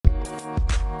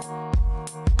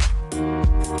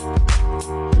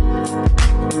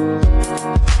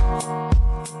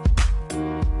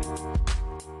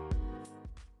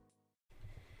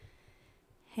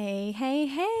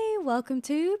welcome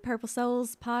to Purple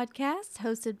Souls Podcast,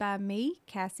 hosted by me,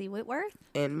 Cassie Whitworth.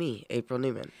 And me, April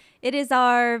Newman. It is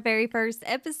our very first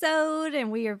episode,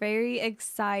 and we are very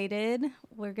excited.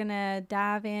 We're going to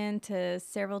dive into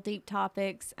several deep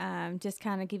topics, just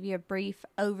kind of give you a brief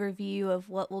overview of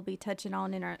what we'll be touching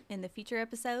on in the future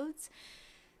episodes.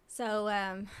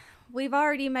 So, we've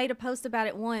already made a post about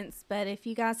it once, but if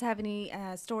you guys have any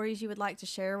stories you would like to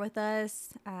share with us,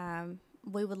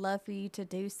 we would love for you to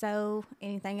do so,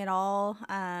 anything at all.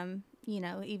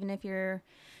 Even if you're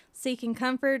seeking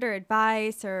comfort or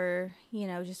advice or,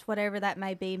 just whatever that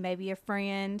may be, maybe a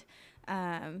friend,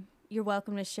 you're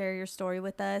welcome to share your story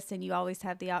with us. And you always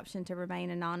have the option to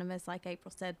remain anonymous, like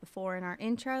April said before in our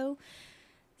intro.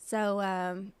 So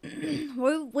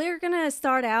we're going to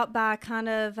start out by kind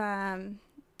of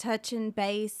touching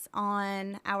base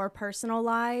on our personal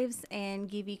lives and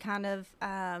give you kind of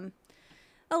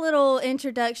a little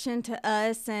introduction to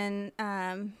us and,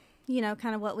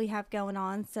 kind of what we have going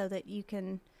on so that you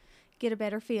can get a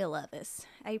better feel of us.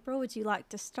 April, would you like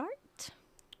to start?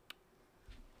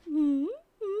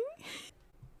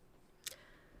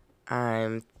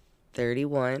 I'm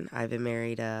 31. I've been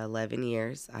married 11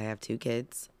 years. I have 2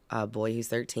 kids, a boy who's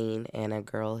 13 and a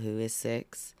girl who is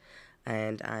 6.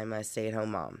 And I'm a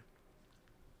stay-at-home mom.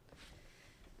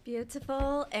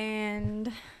 Beautiful.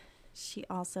 And she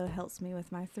also helps me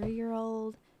with my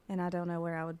 3-year-old, and I don't know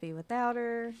where I would be without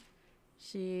her.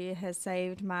 She has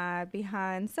saved my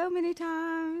behind so many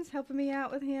times, helping me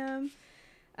out with him,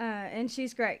 and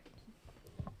she's great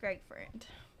friend.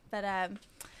 But I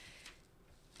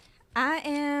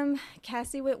am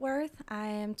Cassie Whitworth. I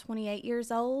am 28 years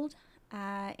old.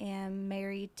 I am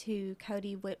married to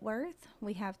Cody Whitworth.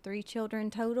 We have 3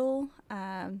 children total.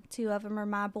 2 of them are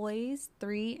my boys,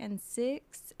 3 and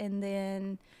 6, and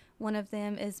then one of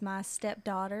them is my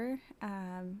stepdaughter,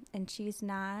 and she's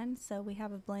 9, so we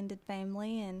have a blended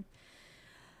family, and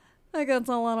it gets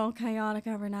a little chaotic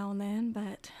every now and then,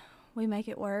 but we make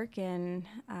it work, and,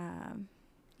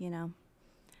 we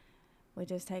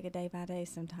just take it day by day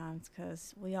sometimes,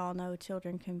 because we all know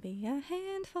children can be a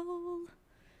handful.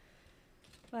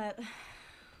 But,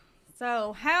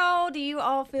 so how do you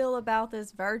all feel about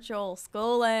this virtual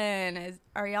schooling?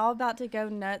 Are y'all about to go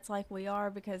nuts like we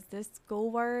are? Because this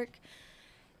schoolwork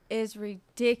is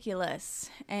ridiculous,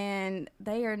 and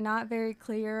they are not very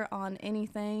clear on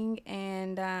anything.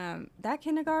 And that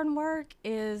kindergarten work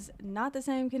is not the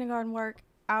same kindergarten work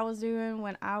I was doing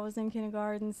when I was in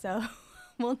kindergarten. So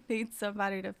we'll need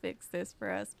somebody to fix this for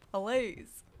us,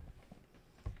 please.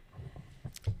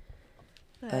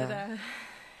 But,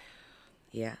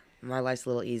 Yeah, my life's a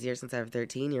little easier since I have a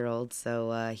 13-year-old,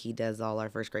 so he does all our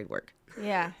first grade work.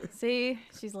 Yeah, see,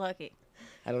 she's lucky.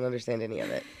 I don't understand any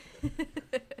of it.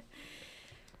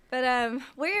 But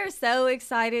we are so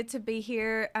excited to be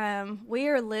here. We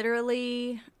are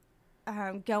literally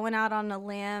going out on a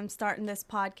limb, starting this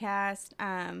podcast.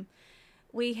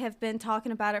 We have been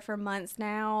talking about it for months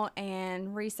now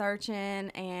and researching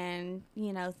and,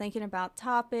 thinking about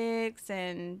topics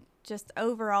and just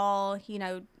overall,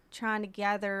 trying to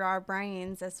gather our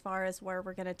brains as far as where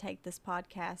we're going to take this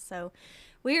podcast. So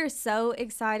we are so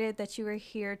excited that you are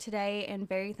here today and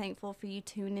very thankful for you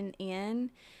tuning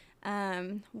in.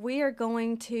 We are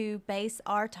going to base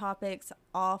our topics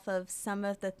off of some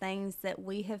of the things that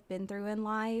we have been through in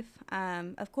life.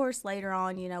 Of course, later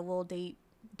on, we'll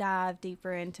dive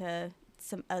deeper into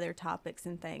some other topics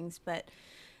and things, but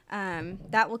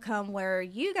that will come where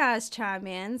you guys chime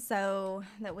in so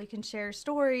that we can share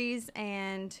stories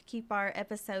and keep our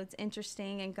episodes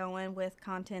interesting and going with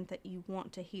content that you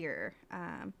want to hear.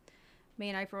 Me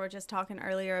and April were just talking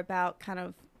earlier about kind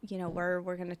of, where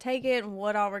we're going to take it and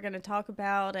what all we're going to talk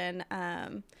about. And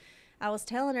I was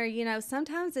telling her,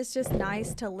 sometimes it's just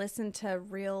nice to listen to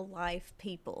real life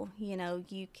people.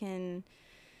 You can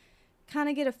kind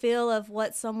of get a feel of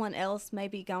what someone else may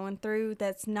be going through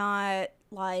that's not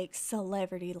like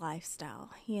celebrity lifestyle.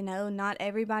 Not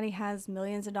everybody has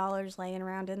millions of dollars laying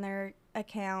around in their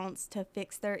accounts to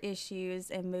fix their issues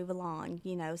and move along.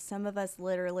 Some of us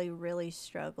literally really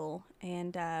struggle,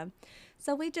 and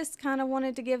so we just kind of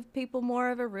wanted to give people more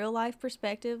of a real life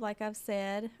perspective, like I've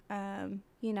said.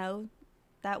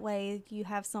 That way you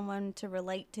have someone to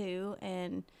relate to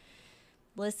and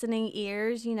listening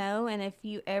ears, and if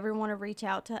you ever want to reach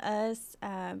out to us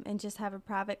and just have a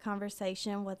private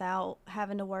conversation without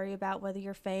having to worry about whether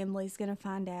your family's going to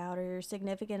find out or your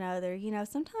significant other,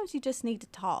 sometimes you just need to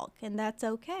talk, and that's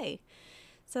okay.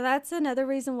 So that's another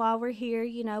reason why we're here.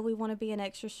 We want to be an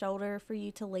extra shoulder for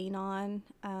you to lean on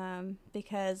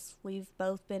because we've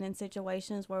both been in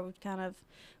situations where we've kind of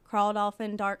crawled off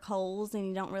in dark holes and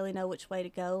you don't really know which way to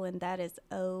go, and that is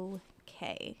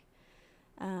okay.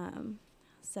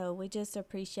 So we just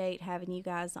appreciate having you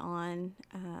guys on.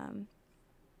 But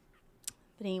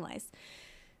anyways,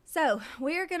 so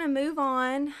we are going to move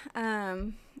on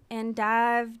and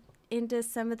dive into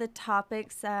some of the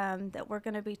topics that we're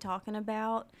going to be talking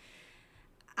about.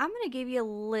 I'm going to give you a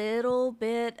little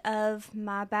bit of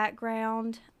my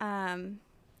background.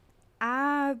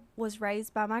 I was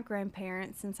raised by my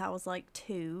grandparents since I was like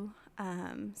 2.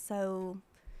 So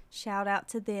shout out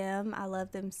to them. I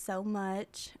love them so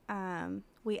much.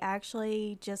 We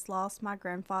actually just lost my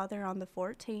grandfather on the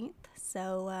 14th.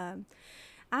 So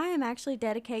I am actually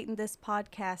dedicating this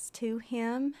podcast to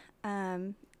him.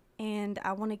 And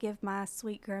I want to give my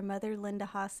sweet grandmother, Linda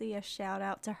Hasse, a shout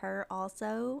out to her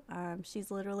also.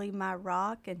 She's literally my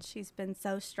rock, and she's been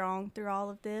so strong through all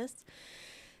of this.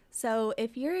 So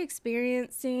if you're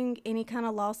experiencing any kind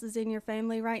of losses in your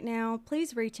family right now,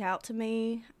 please reach out to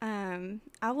me.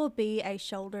 I will be a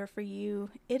shoulder for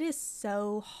you. It is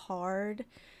so hard.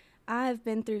 I have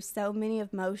been through so many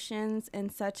emotions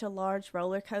and such a large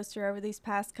roller coaster over these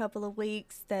past couple of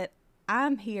weeks that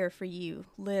I'm here for you,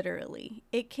 literally.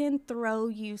 It can throw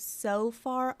you so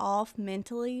far off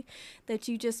mentally that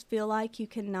you just feel like you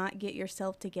cannot get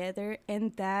yourself together,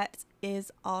 and that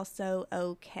is also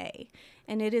okay.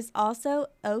 And it is also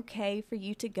okay for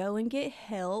you to go and get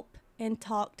help and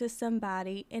talk to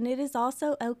somebody, and it is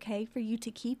also okay for you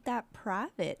to keep that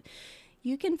private.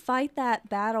 You can fight that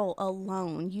battle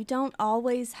alone. You don't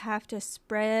always have to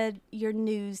spread your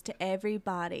news to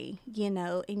everybody,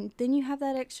 and then you have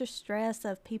that extra stress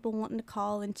of people wanting to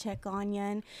call and check on you,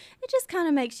 and it just kind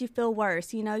of makes you feel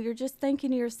worse. You're just thinking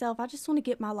to yourself, I just want to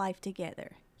get my life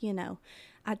together.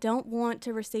 I don't want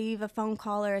to receive a phone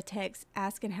call or a text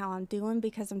asking how I'm doing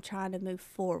because I'm trying to move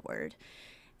forward.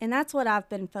 And that's what I've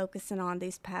been focusing on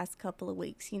these past couple of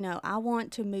weeks. I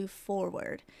want to move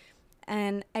forward.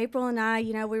 And April and I,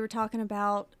 we were talking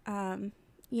about,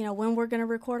 when we're going to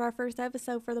record our first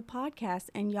episode for the podcast.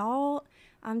 And y'all,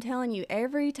 I'm telling you,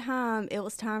 every time it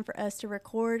was time for us to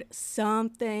record,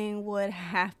 something would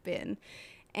happen.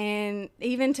 And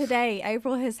even today,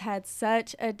 April has had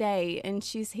such a day, and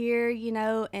she's here,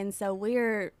 and so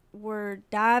we're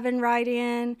diving right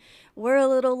in. We're a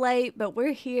little late, but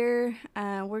we're here.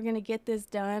 We're going to get this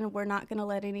done. We're not going to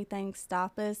let anything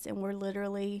stop us, and we're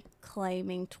literally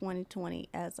claiming 2020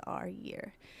 as our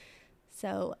year.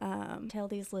 So tell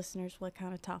these listeners what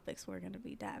kind of topics we're going to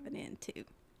be diving into.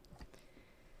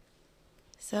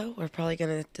 So we're probably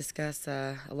going to discuss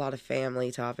a lot of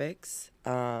family topics,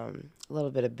 a little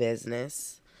bit of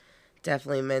business,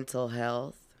 definitely mental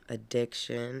health,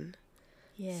 addiction,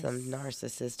 Yes. some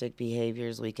narcissistic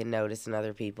behaviors we can notice in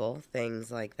other people,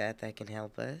 things like that can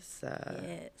help us.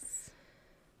 Yes.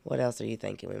 What else are you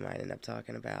thinking we might end up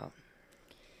talking about?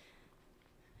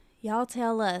 Y'all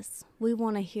tell us. We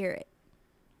want to hear it.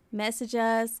 Message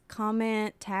us,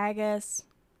 comment, tag us.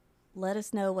 Let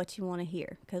us know what you want to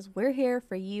hear, because we're here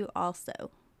for you also.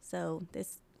 So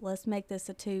let's make this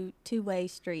a two-way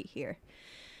street here.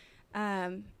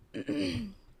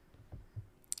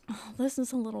 This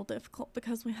is a little difficult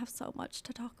because we have so much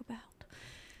to talk about.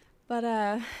 But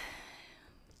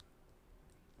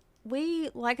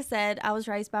like I said, I was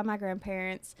raised by my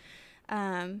grandparents.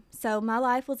 So my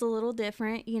life was a little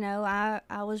different.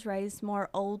 I was raised more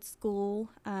old school.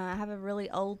 I have a really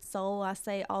old soul. I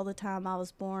say all the time I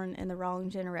was born in the wrong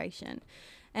generation.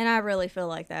 And I really feel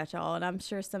like that, y'all. And I'm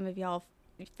sure some of y'all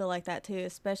feel like that too,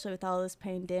 especially with all this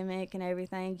pandemic and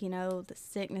everything, the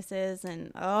sicknesses.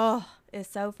 And, it's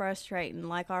so frustrating.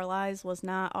 Like, our lives was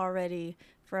not already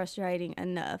frustrating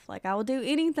enough. Like, I will do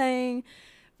anything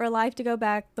for life to go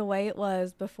back the way it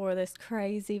was before this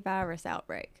crazy virus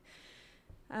outbreak.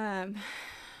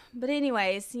 But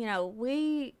anyways,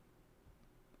 we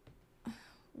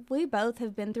both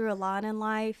have been through a lot in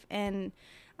life, and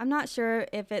I'm not sure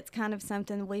if it's kind of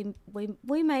something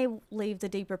we may leave the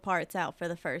deeper parts out for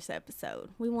the first episode.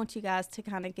 We want you guys to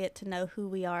kind of get to know who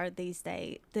we are this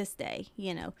day,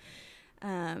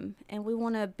 and we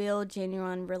want to build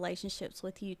genuine relationships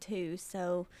with you too.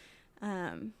 So,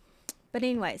 but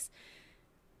anyways,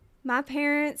 my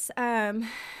parents,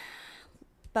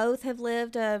 both have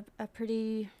lived a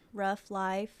pretty rough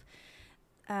life.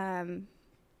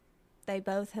 They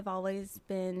both have always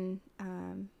been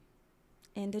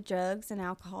into drugs and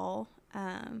alcohol,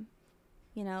 and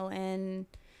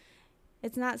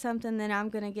it's not something that I'm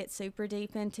going to get super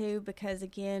deep into because,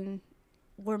 again,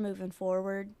 we're moving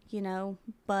forward,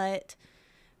 but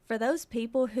for those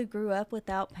people who grew up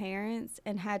without parents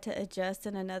and had to adjust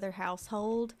in another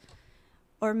household,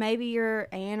 or maybe your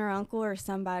aunt or uncle or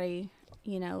somebody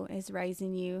is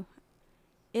raising you,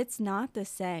 it's not the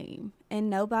same. And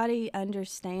nobody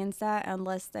understands that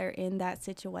unless they're in that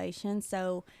situation.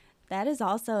 So that is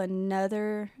also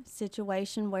another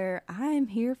situation where I am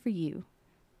here for you.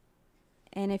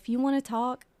 And if you want to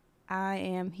talk, I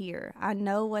am here. I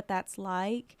know what that's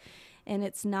like, and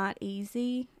it's not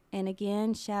easy. And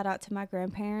again, shout out to my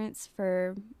grandparents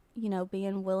for,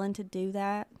 being willing to do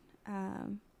that.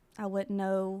 I wouldn't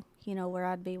know, where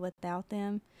I'd be without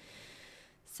them.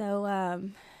 So,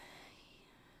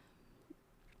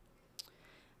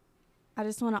 I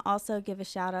just want to also give a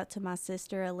shout out to my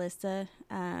sister, Alyssa.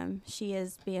 She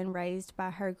is being raised by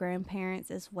her grandparents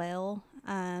as well.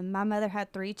 My mother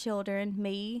had 3 children,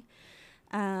 me,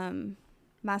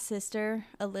 my sister,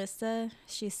 Alyssa,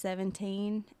 she's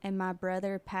 17, and my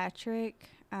brother, Patrick,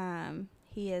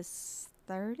 he is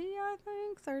 30, I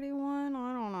think, 31,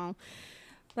 I don't know.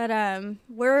 But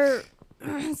we're,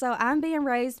 so I'm being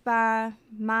raised by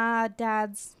my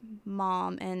dad's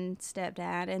mom and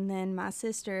stepdad, and then my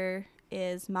sister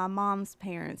is my mom's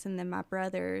parents, and then my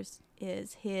brother's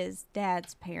is his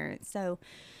dad's parents. So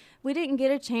we didn't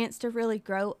get a chance to really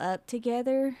grow up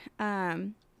together.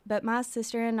 But my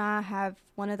sister and I have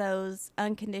one of those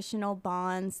unconditional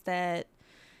bonds that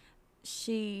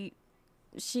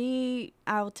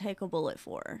I'll take a bullet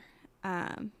for.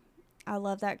 I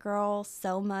love that girl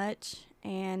so much,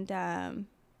 and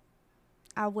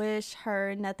I wish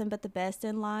her nothing but the best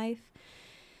in life.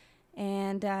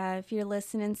 And if you're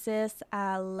listening, sis,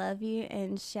 I love you,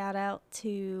 and shout out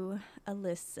to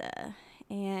Alyssa.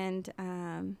 And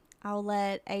I'll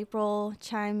let April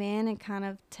chime in and kind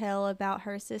of tell about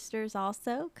her sisters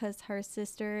also, because her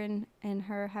sister and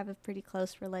her have a pretty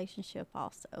close relationship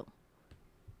also.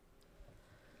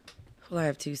 Well, I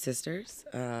have 2 sisters.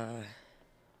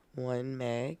 One,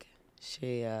 Meg.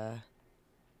 She is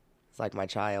like my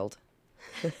child.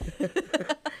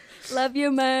 Love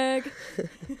you, Meg.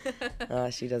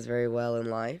 She does very well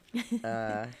in life.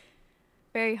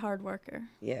 Very hard worker.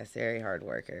 Yes, very hard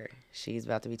worker. She's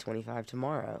about to be 25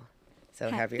 tomorrow. So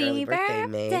happy early birthday,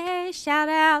 Meg. Shout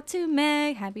out to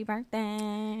Meg. Happy birthday.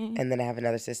 And then I have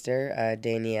another sister,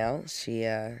 Danielle. She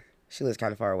lives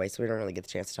kind of far away, so we don't really get the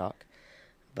chance to talk.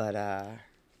 But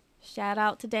shout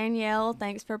out to Danielle.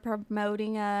 Thanks for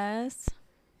promoting us.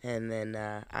 And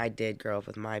then I did grow up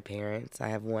with my parents. I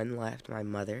have one left, my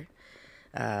mother.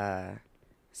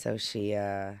 So she's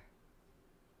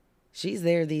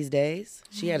there these days.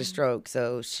 She had a stroke,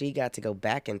 so she got to go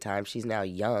back in time. She's now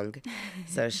young.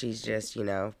 So she's just,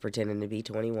 pretending to be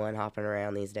 21, hopping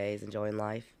around these days, enjoying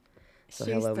life. So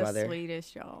she's hello, the Mother.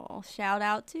 Sweetest, y'all. Shout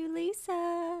out to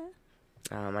Lisa.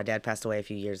 My dad passed away a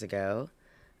few years ago,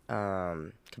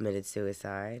 committed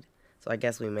suicide. So I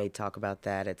guess we may talk about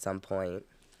that at some point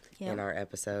in our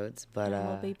episodes. But and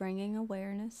we'll be bringing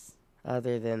awareness.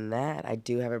 Other than that, I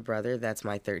do have a brother. That's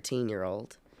my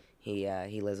 13-year-old. He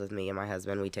lives with me and my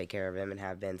husband. We take care of him and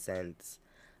have been since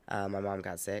my mom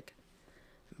got sick.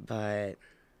 But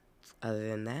other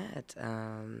than that,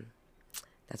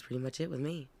 that's pretty much it with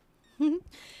me.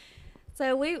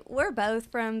 So we're both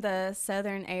from the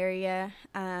southern area.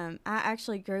 I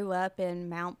actually grew up in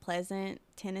Mount Pleasant,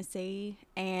 Tennessee,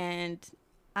 and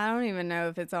I don't even know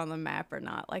if it's on the map or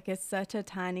not. Like, it's such a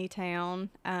tiny town.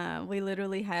 We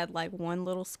literally had like one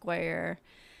little square,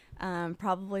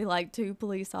 probably like 2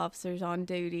 police officers on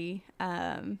duty.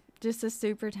 Just a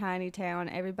super tiny town.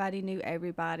 Everybody knew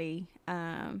everybody.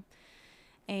 And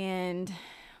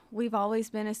we've always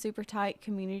been a super tight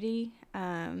community.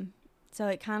 So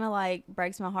it kind of like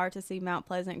breaks my heart to see Mount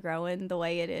Pleasant growing the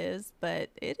way it is, but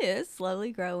it is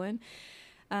slowly growing.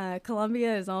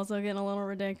 Columbia is also getting a little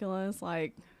ridiculous.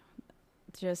 Like,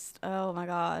 just, oh my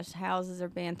gosh, houses are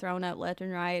being thrown up left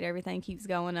and right. Everything keeps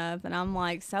going up. And I'm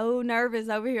like so nervous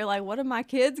over here. Like, what are my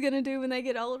kids going to do when they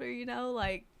get older?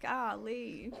 Like,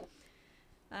 golly.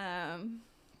 And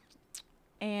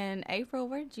April,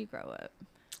 where did you grow up?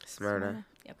 Smyrna.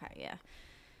 Okay, yeah.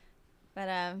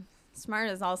 But,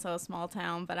 Smyrna is also a small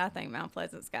town, but I think Mount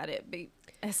Pleasant's got it beat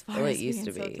as far as it used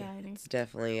to being be. So tiny. It's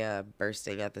definitely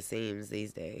bursting at the seams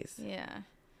these days. Yeah.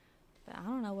 But I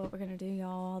don't know what we're going to do,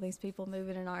 y'all. All these people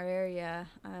moving in our area.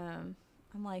 I'm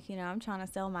like, I'm trying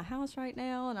to sell my house right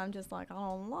now, and I'm just like, I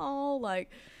don't know. Like,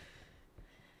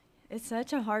 it's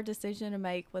such a hard decision to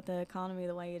make with the economy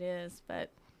the way it is. But,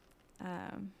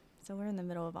 so we're in the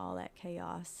middle of all that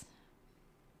chaos.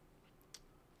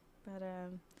 But,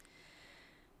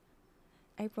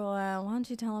 April, why don't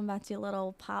you tell them about your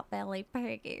little pot-belly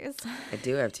piggies? I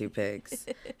do have 2 pigs,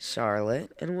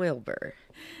 Charlotte and Wilbur.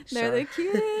 They're the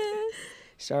cutest.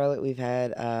 Charlotte, we've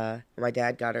had, my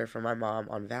dad got her for my mom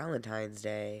on Valentine's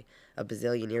Day a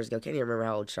bazillion years ago. Can't even remember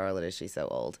how old Charlotte is. She's so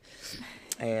old.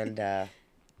 And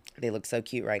they look so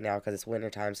cute right now because it's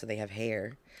wintertime, so they have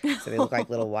hair. So they look like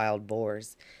little wild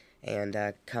boars. And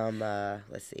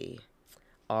let's see,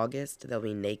 August, there'll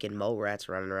be naked mole rats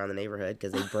running around the neighborhood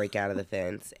because they break out of the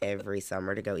fence every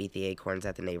summer to go eat the acorns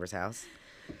at the neighbor's house.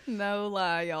 No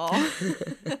lie, y'all.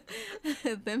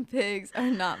 Them pigs are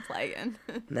not playing.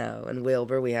 No, and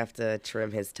Wilbur, we have to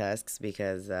trim his tusks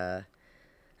because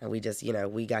we just,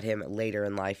 we got him later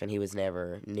in life and he was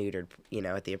never neutered,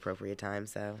 at the appropriate time,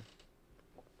 so.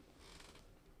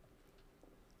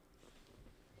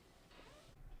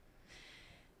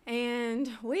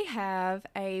 And we have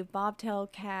a bobtail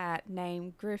cat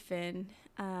named Griffin.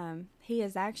 He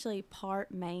is actually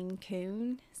part Maine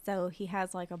Coon, so he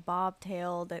has like a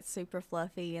bobtail that's super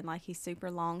fluffy and like he's super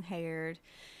long haired.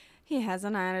 He has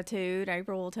an attitude.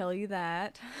 April will tell you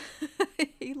that.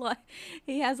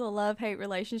 He has a love-hate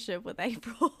relationship with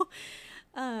April.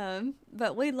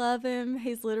 But we love him.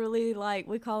 He's literally like,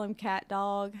 we call him Cat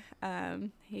Dog.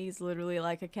 He's literally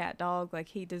like a cat dog. Like,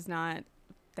 he does not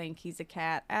think he's a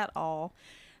cat at all.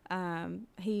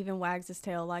 He even wags his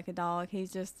tail like a dog.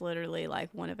 He's just literally like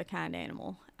one of a kind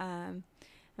animal. And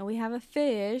we have a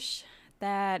fish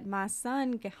that my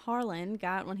son Harlan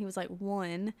got when he was like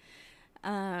 1.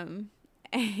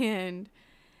 And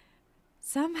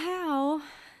somehow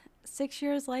 6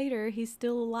 years later he's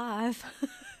still alive.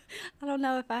 I don't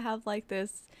know if I have like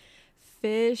this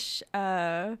fish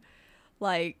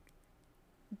like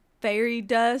fairy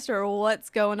dust or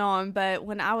what's going on, but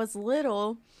when I was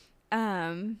little,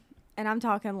 and I'm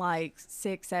talking like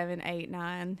 6, 7, 8,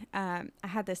 9, I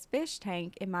had this fish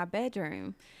tank in my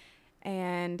bedroom,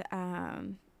 and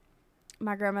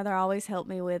my grandmother always helped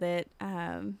me with it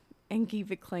and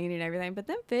keep it clean and everything, but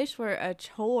them fish were a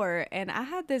chore, and I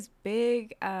had this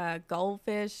big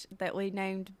goldfish that we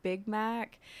named Big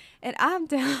Mac, and I'm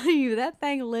telling you, that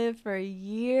thing lived for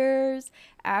years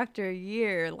after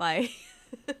year, like.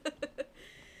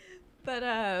 But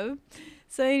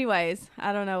so anyways,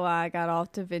 I don't know why I got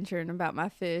off to venturing about my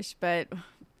fish, but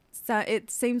so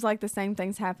it seems like the same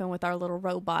things happen with our little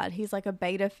robot. He's like a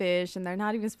beta fish, and they're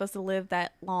not even supposed to live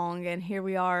that long, and here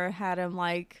we are, had him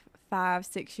like 5,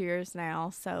 6 years now.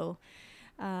 So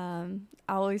I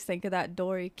always think of that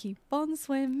Dory, keep on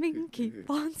swimming, keep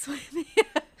on swimming.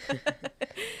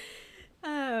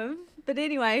 But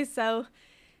anyway, so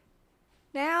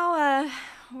now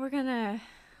we're gonna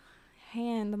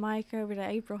hand the mic over to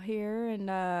April here and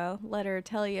let her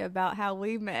tell you about how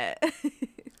we met.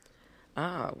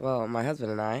 Well, my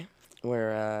husband and I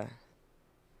were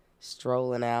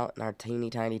strolling out in our teeny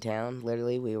tiny town.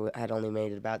 Literally, had only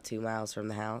made it about 2 miles from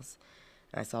the house.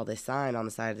 And I saw this sign on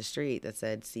the side of the street that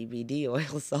said CBD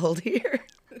oil sold here.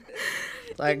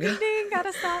 Like, ding, ding, ding,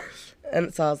 gotta stop.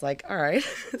 And so I was like, all right.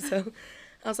 So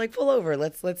I was like, pull over.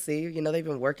 Let's see. They've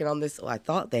been working on this. Well, I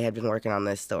thought they had been working on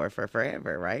this store for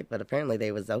forever, right? But apparently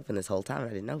they was open this whole time. I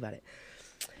didn't know about it.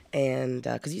 And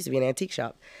because it used to be an antique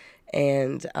shop.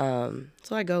 And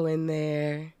so I go in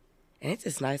there, and it's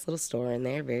this nice little store in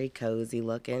there, very cozy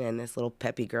looking. And this little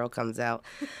peppy girl comes out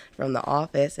from the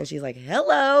office, and she's like,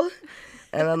 hello.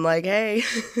 And I'm like, hey.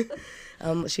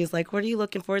 She's like, what are you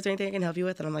looking for? Is there anything I can help you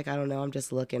with? And I'm like, I don't know. I'm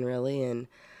just looking, really. And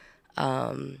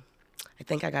I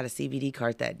think I got a CBD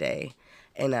cart that day.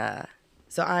 And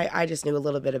so I just knew a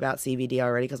little bit about CBD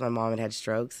already because my mom had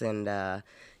strokes. And, I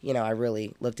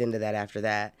really looked into that after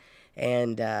that.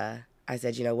 And I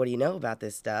said, what do you know about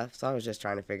this stuff? So I was just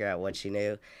trying to figure out what she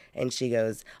knew. And she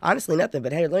goes, honestly, nothing,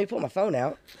 but hey, let me pull my phone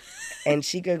out. And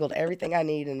she Googled everything I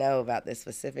need to know about this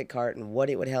specific cart and what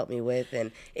it would help me with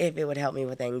and if it would help me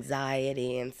with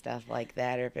anxiety and stuff like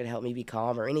that, or if it helped me be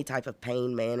calm or any type of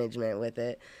pain management with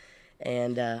it.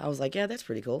 And I was like, yeah, that's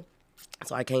pretty cool.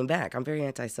 So I came back. I'm very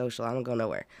antisocial. I don't go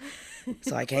nowhere.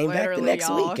 So I came back the next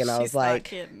week, and I was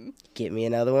like, get me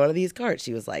another one of these carts.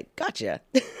 She was like, gotcha.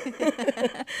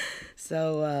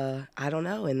 So I don't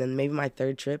know. And then maybe my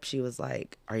third trip, she was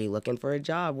like, are you looking for a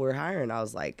job? We're hiring. I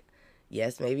was like,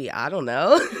 yes, maybe. I don't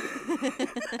know.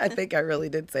 I think I really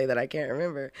did say that. I can't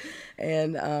remember.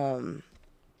 And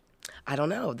I don't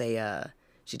know.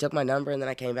 She took my number, and then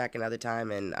I came back another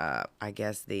time, and I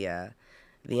guess the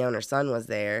owner's son was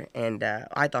there, and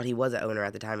I thought he was an owner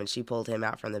at the time, and she pulled him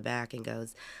out from the back and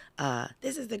goes,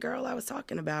 this is the girl I was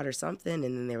talking about or something. And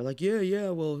then they were like, yeah,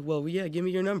 well, yeah, give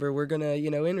me your number. We're going to,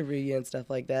 interview you and stuff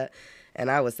like that.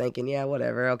 And I was thinking, yeah,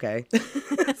 whatever, okay.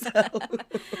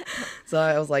 So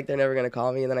I was like, they're never going to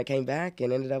call me. And then I came back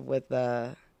and ended up with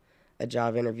a a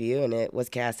job interview, and it was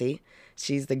Cassie.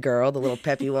 She's the girl, the little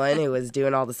peppy one who was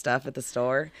doing all the stuff at the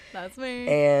store. That's me.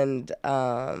 And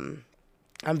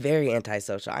I'm very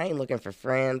antisocial. I ain't looking for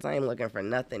friends. I ain't looking for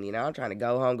nothing, I'm trying to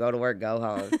go home, go to work, go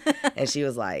home. And she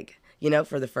was like,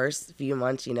 for the first few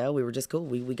months, we were just cool.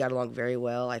 We got along very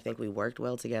well. I think we worked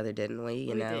well together, didn't we?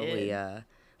 We did.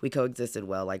 We coexisted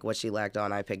well. Like, what she lacked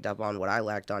on, I picked up on. What I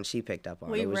lacked on, she picked up on.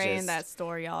 We ran that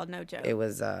store, y'all. No joke. It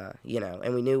was, and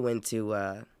we knew when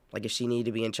to, like, if she needed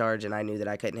to be in charge and I knew that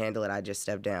I couldn't handle it, I'd just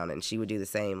step down. And she would do the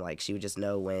same. Like, she would just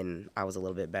know when I was a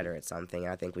little bit better at something.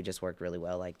 And I think we just worked really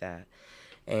well like that.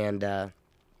 And I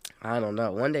don't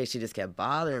know. One day she just kept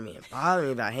bothering me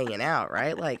about hanging out,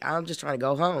 right? Like, I'm just trying to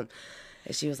go home.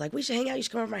 And she was like, we should hang out. You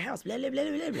should come over to my house. Blah, blah, blah,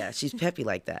 blah, blah. She's peppy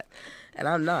like that. And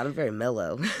I'm not. I'm very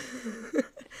mellow.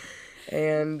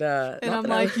 And I'm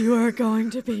like, you are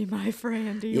going to be my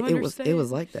friend. Do you understand? It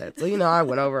was like that. So, I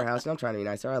went over her house, and I'm trying to be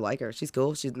nice to her. I like her. She's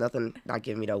cool. She's not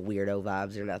giving me no weirdo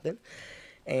vibes or nothing.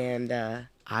 And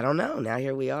I don't know. Now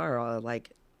here we are,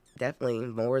 definitely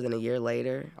more than a year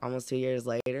later, almost 2 years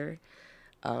later.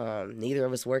 Neither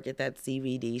of us work at that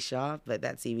CBD shop, but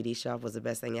that CBD shop was the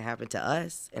best thing that happened to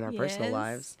us in our personal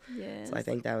lives. Yes. So I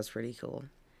think that was pretty cool.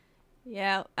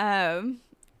 Yeah.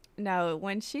 No,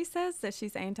 when she says that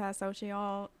she's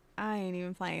antisocial, I ain't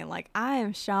even playing. Like, I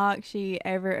am shocked she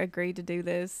ever agreed to do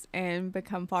this and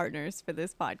become partners for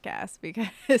this podcast,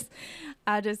 because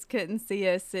I just couldn't see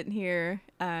us sitting here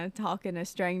talking to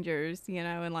strangers,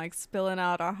 and like spilling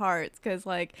out our hearts, because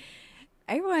like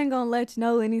April ain't gonna let you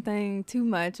know anything too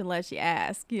much unless you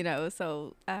ask,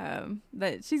 so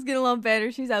but she's getting a little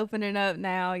better. She's opening up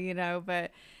now,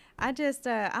 but I just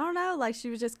I don't know, like, she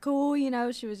was just cool,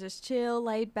 she was just chill,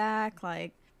 laid back,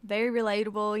 like very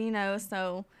relatable,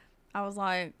 so I was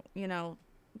like,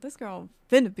 this girl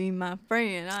finna be my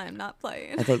friend. I am not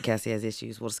playing. I think Cassie has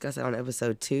issues. We'll discuss it on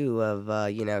episode 2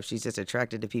 of, she's just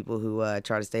attracted to people who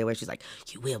try to stay away. She's like,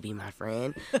 you will be my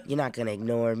friend. You're not going to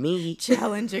ignore me.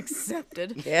 Challenge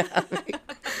accepted. Yeah.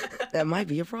 That might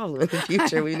be a problem in the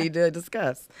future we need to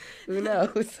discuss. Who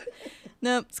knows?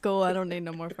 Nope, it's cool. I don't need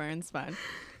no more friends. Fine.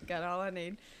 Got all I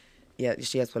need. Yeah,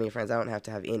 she has plenty of friends. I don't have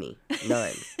to have any.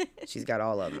 None. She's got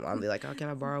all of them. I'll be like, oh, can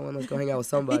I borrow one? Let's go hang out with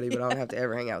somebody. But I don't have to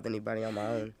ever hang out with anybody on my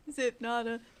own. Zip,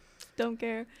 nada. Don't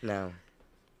care. No.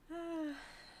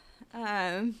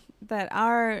 But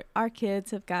our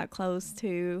kids have got close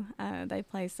too. They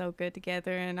play so good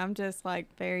together. And I'm just,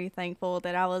 like, very thankful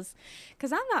that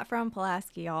because I'm not from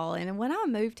Pulaski, y'all. And when I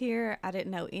moved here, I didn't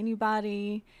know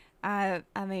anybody. I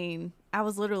mean, I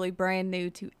was literally brand new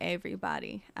to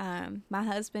everybody. My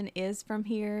husband is from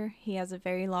here. He has a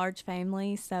very large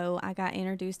family, so I got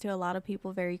introduced to a lot of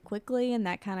people very quickly, and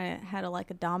that kind of had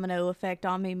a domino effect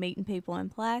on me, meeting people in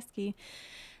Pulaski.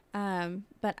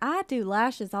 But I do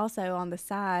lashes also on the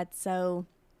side, so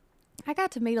I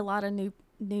got to meet a lot of new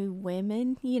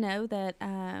women,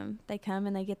 that they come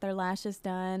and they get their lashes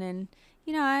done, and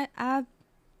I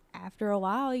after a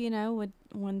while,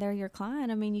 when they're your client,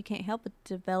 I mean, you can't help but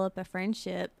develop a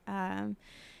friendship, so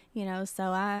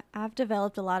I've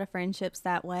developed a lot of friendships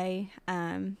that way.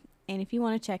 And if you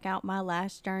want to check out my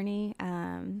lash journey,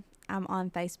 I'm on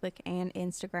Facebook and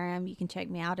Instagram. You can check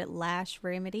me out at Lash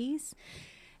Remedies.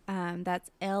 That's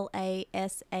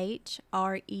LASHREMEDIES.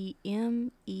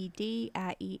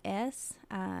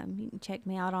 You can check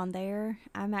me out on there.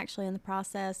 I'm actually in the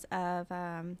process of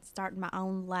starting my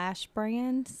own lash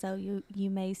brand, so you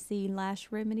may see Lash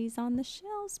Remedies on the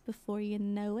shelves before you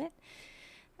know it.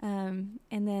 And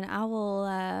then I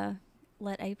will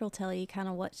let April tell you kind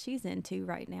of what she's into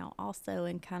right now also,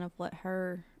 and kind of what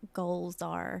her goals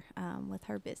are with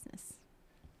her business.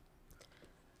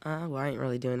 Well, I ain't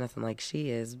really doing nothing like she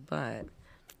is, but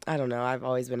I don't know. I've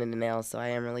always been into nails, so I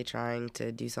am really trying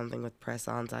to do something with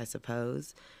press-ons, I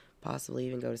suppose. Possibly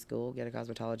even go to school, get a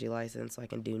cosmetology license so I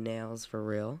can do nails for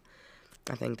real.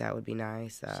 I think that would be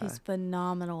nice. She's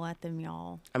phenomenal at them,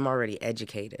 y'all. I'm already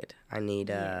educated. I need,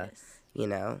 Yes.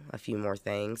 a few more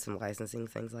things, some licensing,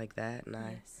 things like that, and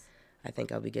Yes. I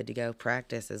think I'll be good to go.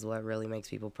 Practice is what really makes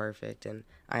people perfect, and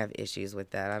I have issues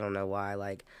with that. I don't know why.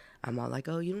 Like, I'm all like,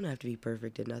 oh, you don't have to be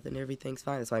perfect at nothing. Everything's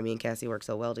fine. That's why me and Cassie work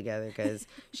so well together, because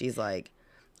she's like,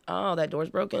 oh, that door's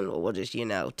broken? Well, we'll just,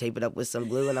 tape it up with some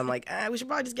glue. And I'm like, we should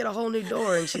probably just get a whole new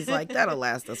door. And she's like, that'll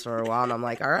last us for a while. And I'm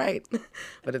like, all right.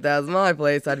 But if that was my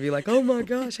place, I'd be like, oh, my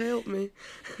gosh, help me.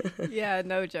 Yeah,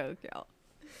 no joke, y'all.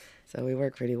 So we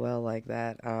work pretty well like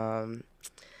that.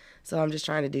 So I'm just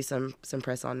trying to do some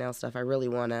press-on nail stuff. I really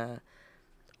want to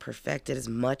perfect it as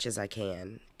much as I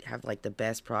can, have, like, the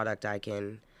best product I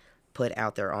can put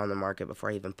out there on the market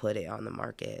before I even put it on the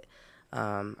market.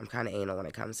 I'm kind of anal when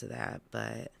it comes to that,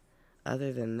 but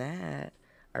Other than that,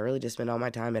 I really just spend all my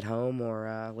time at home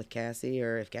or with Cassie,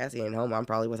 or if Cassie ain't home, I'm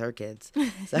probably with her kids.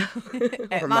 So,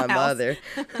 At or my my house. mother.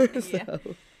 Yeah. So,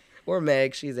 or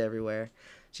Meg, she's everywhere.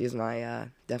 She's my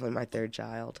definitely my third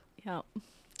child. Yep.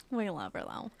 We love her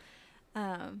though.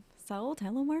 So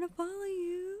tell them where to follow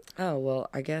you. Oh, well,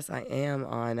 I guess I am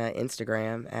on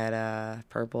Instagram at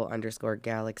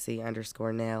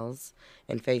purple_galaxy_nails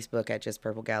and Facebook at just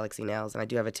purple galaxy nails. And I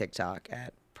do have a TikTok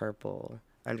at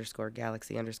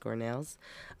purple_galaxy_nails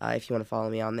if you want to follow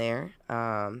me on there.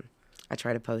 I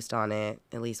try to post on it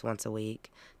at least once a week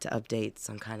to update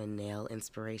some kind of nail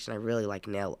inspiration. I really like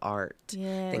nail art.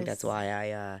 Yes. I think that's why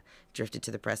I drifted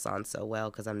to the press-on so well,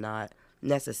 because I'm not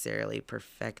necessarily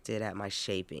perfected at my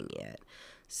shaping yet.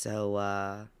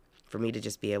 So for me to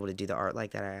just be able to do the art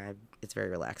like that, it's very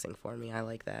relaxing for me. I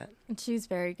like that. And she's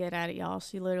very good at it, y'all.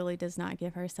 She literally does not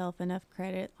give herself enough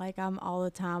credit. Like, I'm all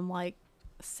the time, like,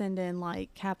 sending,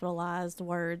 like, capitalized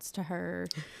words to her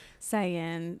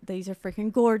saying, these are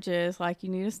freaking gorgeous. Like, you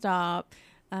need to stop.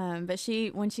 But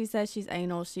when she says she's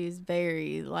anal, she's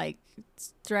very, like,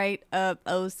 straight up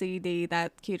OCD.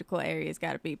 That cuticle area's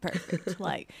got to be perfect.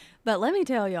 But let me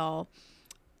tell y'all,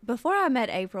 before I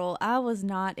met April, I was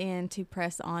not into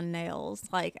press-on nails.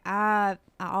 Like, I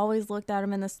always looked at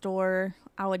them in the store.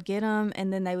 I would get them,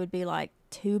 and then they would be, like,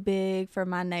 too big for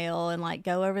my nail and, like,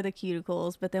 go over the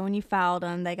cuticles. But then when you filed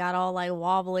them, they got all, like,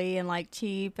 wobbly and, like,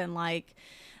 cheap and, like,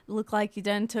 looked like you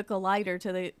done took a lighter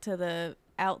to the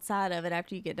outside of it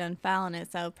after you get done filing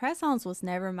it. So press-ons was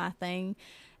never my thing.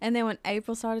 And then when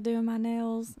April started doing my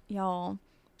nails, y'all,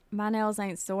 my nails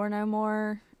ain't sore no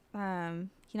more.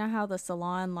 You know how the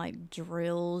salon, like,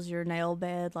 drills your nail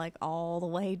bed, like, all the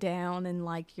way down, and,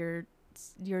 like, your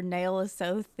nail is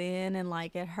so thin and,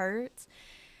 like, it hurts?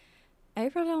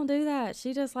 April don't do that.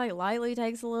 She just, like, lightly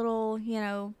takes a little,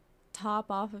 top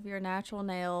off of your natural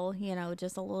nail,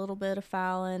 just a little bit of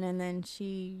filing, and then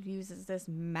she uses this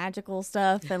magical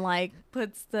stuff and, like,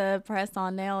 puts the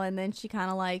press-on nail, and then she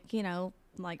kind of, like,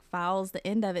 like, files the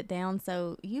end of it down,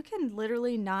 so you can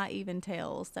literally not even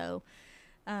tell. So,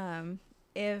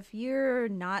 if you're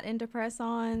not into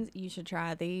press-ons, you should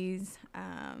try these.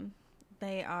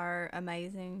 They are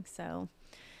amazing. So,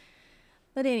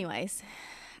 but anyways,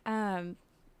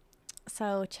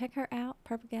 so check her out,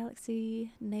 Purple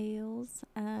Galaxy Nails.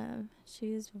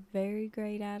 She is very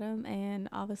great at them, and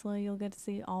obviously you'll get to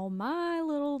see all my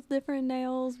little different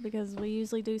nails, because we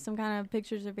usually do some kind of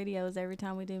pictures or videos every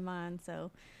time we do mine.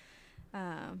 So,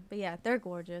 but yeah, they're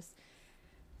gorgeous.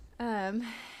 So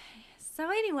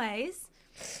anyways,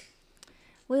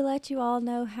 we let you all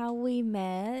know how we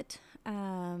met.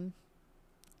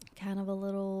 Kind of a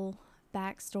little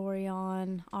backstory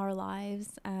on our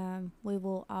lives. We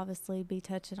will obviously be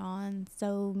touching on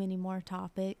so many more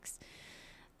topics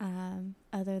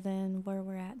other than where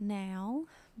we're at now.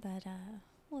 But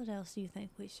what else do you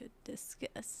think we should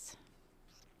discuss?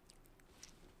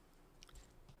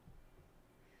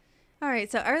 All right,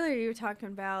 so earlier you were talking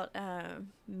about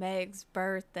Meg's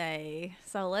birthday.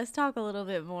 So let's talk a little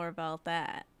bit more about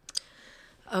that.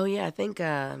 Oh, yeah, I think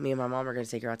me and my mom are going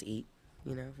to take her out to eat,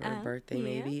 for her birthday, yeah.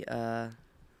 maybe.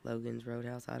 Logan's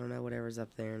Roadhouse, I don't know, whatever's up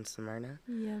there in Smyrna.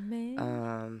 Yeah,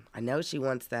 man. I know she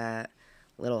wants that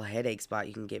little headache spot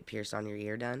you can get pierced on your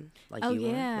ear done, like Oh, you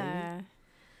want, yeah.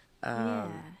 maybe. Yeah.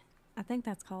 I think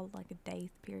that's called like a daith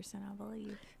piercing, I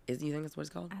believe. Do you think that's what it's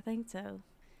called? I think so.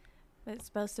 But it's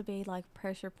supposed to be like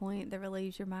pressure point that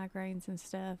relieves your migraines and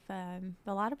stuff. But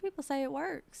a lot of people say it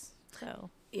works.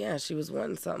 So Yeah, she was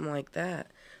wanting something like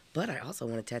that. But I also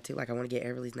want a tattoo. Like, I want to get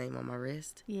Everly's name on my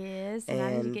wrist. yes, and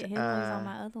I need to get Henley's on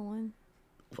my other one.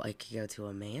 Well, I could go to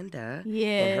Amanda.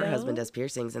 Yeah. And her husband does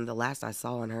piercings. And the last I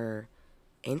saw on her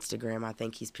Instagram, I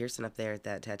think he's piercing up there at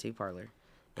that tattoo parlor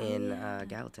in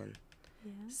Gallatin.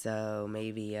 Yeah. So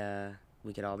maybe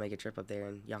we could all make a trip up there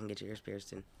and y'all can get your ears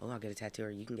pierced. And I'll get a tattoo,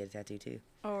 or you can get a tattoo too.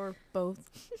 Or both.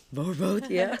 Or both,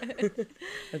 yeah.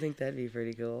 I think that'd be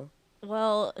pretty cool.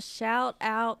 Well, shout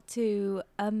out to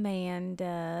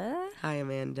Amanda. Hi,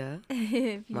 Amanda.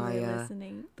 If you were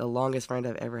listening. The longest friend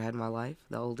I've ever had in my life.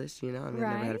 The oldest, I've never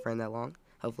had a friend that long.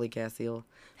 Hopefully Cassie will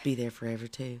be there forever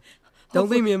too. Don't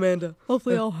leave me, Amanda.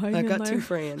 Hopefully I'll hang I in got there. 2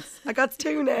 friends. I got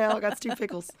 2 now. I got 2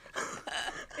 pickles.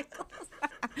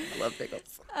 I love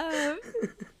pickles.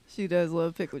 She does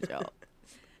love pickles, y'all.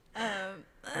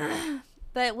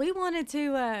 But we wanted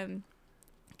to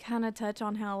kind of touch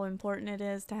on how important it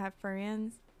is to have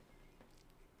friends.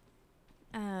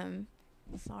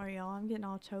 Sorry, y'all. I'm getting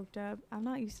all choked up. I'm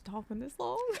not used to talking this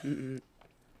long. Mm-mm.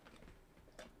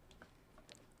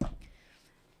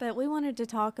 But we wanted to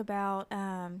talk about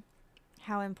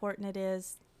how important it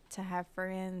is to have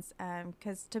friends.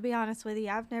 Because to be honest with you,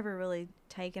 I've never really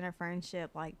taken a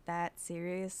friendship like that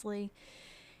seriously.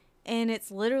 And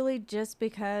it's literally just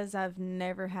because I've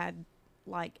never had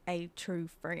like a true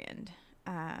friend.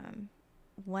 Um,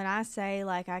 when I say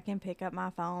like I can pick up my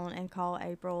phone and call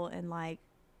April and like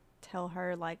tell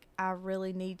her like I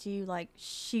really need you, like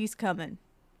she's coming.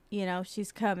 You know,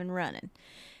 she's coming running.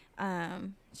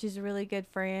 She's a really good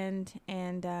friend,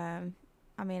 and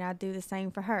I mean, I do the same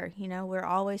for her. You know, we're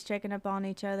always checking up on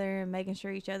each other and making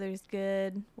sure each other's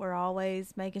good. We're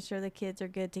always making sure the kids are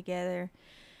good together.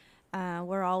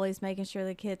 We're always making sure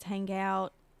the kids hang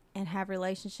out and have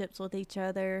relationships with each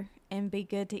other and be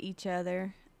good to each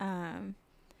other.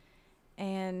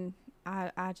 And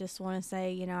I just want to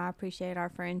say, you know, I appreciate our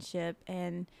friendship.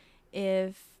 And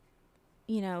if,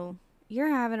 you know, you're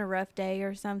having a rough day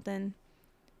or something,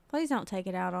 please don't take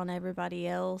it out on everybody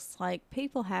else. Like,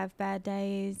 people have bad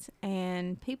days,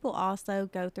 and people also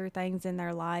go through things in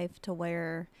their life to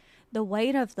where the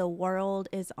weight of the world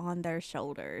is on their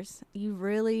shoulders. You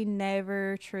really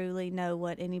never truly know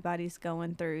what anybody's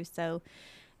going through. So,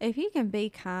 if you can be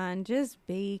kind, just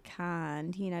be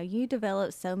kind. You know, you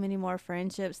develop so many more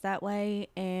friendships that way.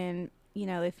 And, you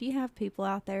know, if you have people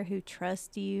out there who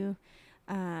trust you,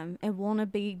 and want to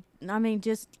be, I mean,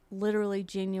 just literally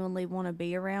genuinely want to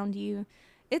be around you,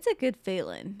 it's a good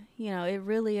feeling. You know, it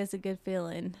really is a good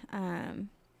feeling.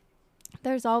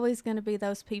 There's always going to be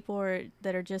those people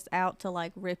that are just out to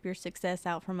like rip your success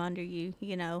out from under you,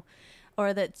 you know,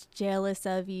 or that's jealous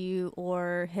of you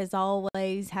or has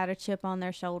always had a chip on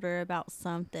their shoulder about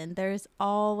something. There's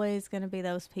always going to be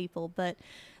those people, but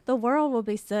the world will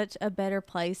be such a better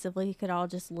place if we could all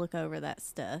just look over that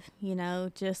stuff, you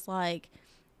know, just like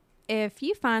if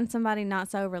you find somebody not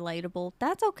so relatable,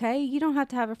 that's okay. You don't have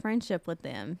to have a friendship with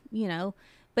them, you know,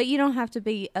 but you don't have to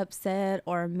be upset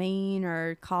or mean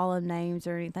or call them names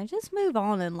or anything. Just move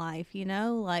on in life, you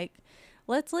know, like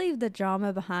let's leave the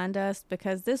drama behind us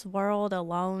because this world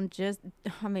alone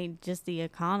I mean, just the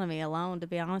economy alone, to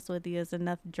be honest with you, is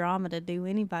enough drama to do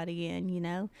anybody in, you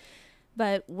know.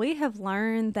 But we have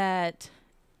learned that,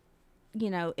 you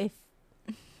know, if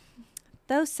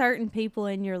those certain people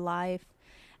in your life,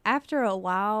 after a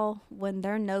while, when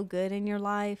they're no good in your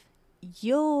life,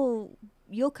 you'll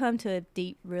come to a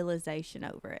deep realization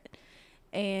over it.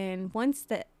 And once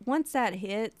that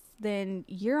hits, then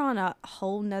you're on a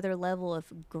whole nother level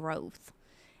of growth.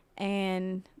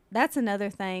 And that's another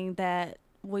thing that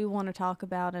we want to talk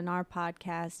about in our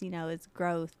podcast, you know, is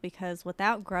growth, because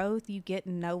without growth, you get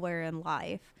nowhere in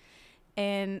life.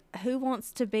 And who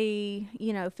wants to be,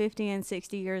 you know, 50 and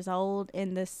 60 years old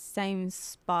in the same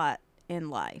spot in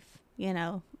life? You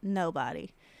know, nobody.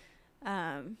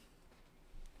 Um,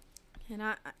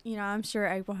 and you know, I'm sure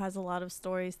April has a lot of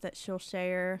stories that she'll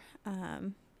share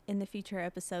in the future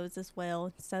episodes as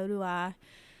well. So do I.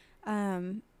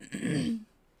 Um,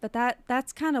 but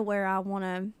that's kind of where I want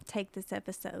to take this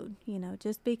episode. You know,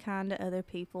 just be kind to other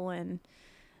people, and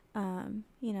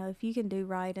you know, if you can do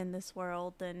right in this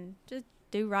world, then just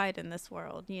do right in this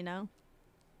world. You know.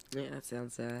 Yeah, that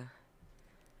sounds about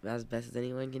as best as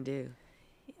anyone can do.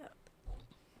 Yeah.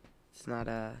 It's not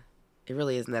it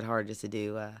really isn't that hard just to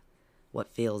do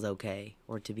what feels okay,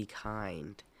 or to be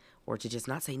kind, or to just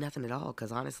not say nothing at all, because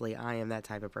honestly, I am that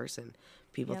type of person.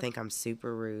 People Yep. think I'm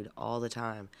super rude all the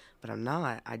time, but I'm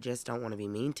not. I just don't want to be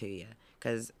mean to you,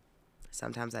 because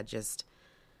sometimes I just,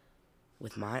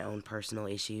 with my own personal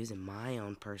issues and my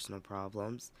own personal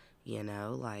problems, you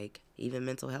know, like even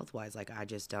mental health wise, like I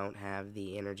just don't have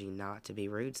the energy not to be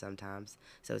rude sometimes.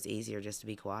 So it's easier just to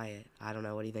be quiet. I don't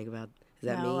know. What do you think about? Is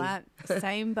that No, mean?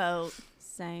 same boat,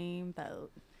 same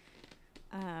boat.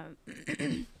 Um,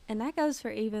 and that goes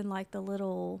for even like the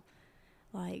little,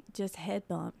 like just head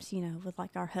bumps, you know, with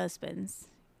like our husbands.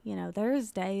 You know,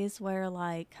 there's days where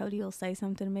like Cody will say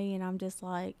something to me and I'm just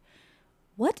like,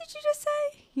 what did you just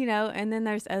say? You know, and then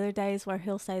there's other days where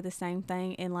he'll say the same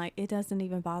thing and like it doesn't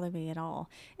even bother me at all.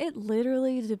 It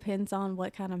literally depends on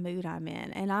what kind of mood I'm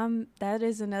in. And that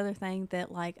is another thing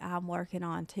that like I'm working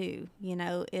on too, you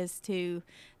know, is to,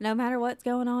 no matter what's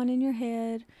going on in your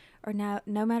head or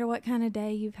no matter what kind of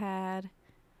day you've had,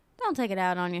 don't take it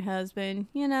out on your husband,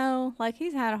 you know, like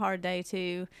he's had a hard day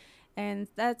too. And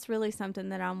that's really something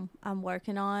that I'm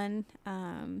working on.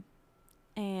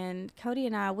 And Cody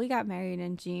and I, we got married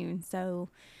in June, so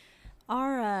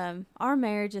our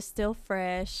marriage is still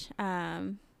fresh.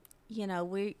 You know,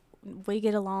 we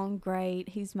get along great.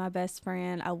 He's my best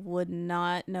friend. I would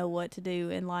not know what to do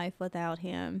in life without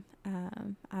him.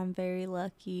 I'm very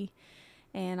lucky,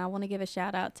 and I want to give a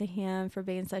shout out to him for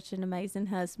being such an amazing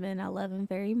husband. I love him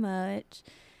very much.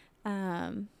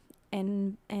 Um,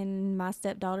 and my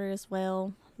stepdaughter as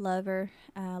well. Love her.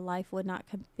 Life would not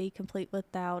be complete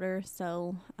without her.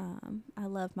 So I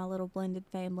love my little blended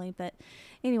family. But,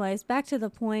 anyways, back to the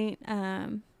point.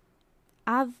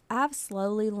 I've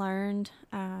slowly learned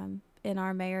in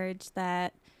our marriage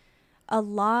that a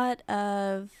lot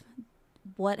of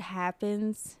what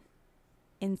happens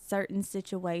in certain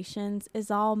situations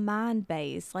is all mind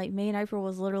based. Like, me and April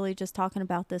was literally just talking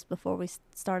about this before we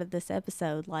started this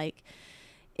episode. Like,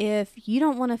 if you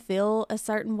don't want to feel a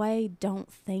certain way,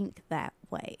 don't think that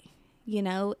way. You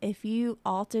know, if you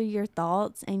alter your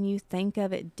thoughts and you think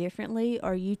of it differently,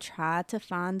 or you try to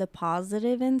find the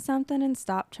positive in something and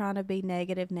stop trying to be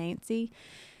negative Nancy,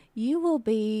 you will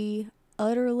be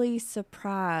utterly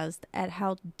surprised at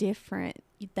how different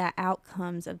the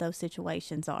outcomes of those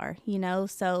situations are, you know?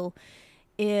 So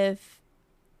if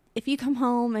you come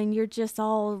home and you're just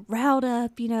all riled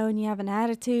up, you know, and you have an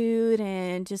attitude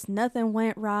and just nothing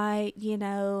went right, you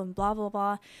know, and blah, blah,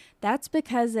 blah, that's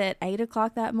because at 8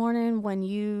 o'clock that morning, when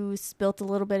you spilt a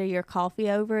little bit of your coffee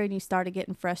over and you started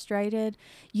getting frustrated,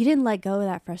 you didn't let go of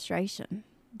that frustration.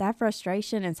 That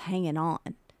frustration is hanging on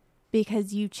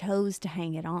because you chose to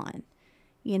hang it on,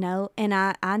 you know, and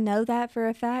I know that for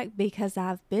a fact because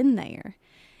I've been there.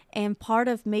 And part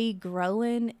of me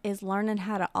growing is learning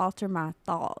how to alter my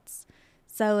thoughts.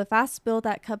 So if I spill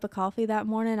that cup of coffee that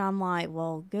morning, I'm like,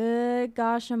 well, good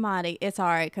gosh almighty, it's all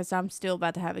right because I'm still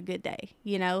about to have a good day,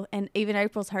 you know? And even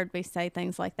April's heard me say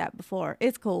things like that before.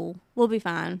 It's cool. We'll be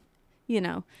fine. You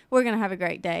know, we're going to have a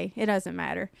great day. It doesn't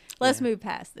matter. Let's move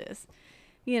past this.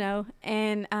 You know,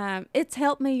 and it's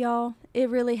helped me, y'all. It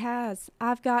really has.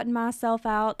 I've gotten myself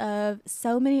out of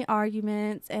so many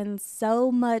arguments and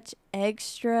so much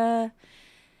extra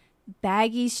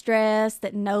baggy stress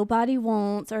that nobody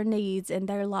wants or needs in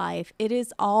their life. It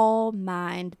is all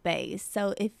mind based.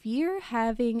 So if you're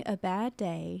having a bad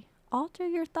day, alter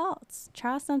your thoughts,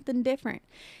 try something different.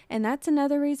 And that's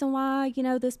another reason why, you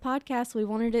know, this podcast, we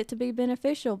wanted it to be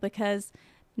beneficial because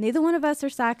neither one of us are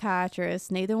psychiatrists.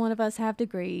 Neither one of us have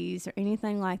degrees or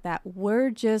anything like that.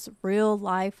 We're just real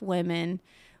life women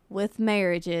with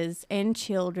marriages and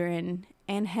children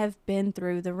and have been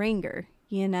through the ringer.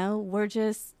 You know,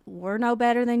 we're no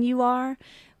better than you are.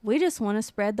 We just want to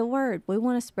spread the word. We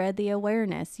want to spread the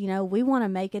awareness. You know, we want to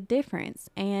make a difference.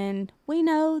 And we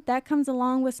know that comes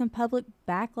along with some public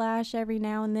backlash every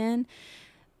now and then.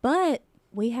 But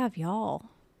we have y'all.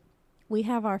 We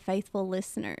have our faithful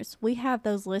listeners. We have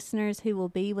those listeners who will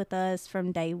be with us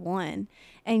from day one.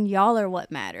 And y'all are what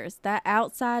matters. That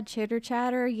outside chitter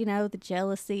chatter, you know, the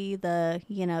jealousy, the,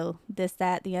 you know, this,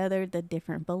 that, the other, the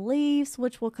different beliefs,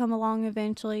 which will come along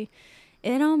eventually.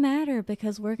 It don't matter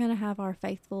because we're going to have our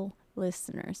faithful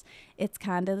listeners. It's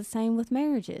kind of the same with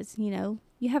marriages. You know,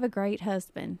 you have a great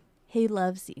husband. He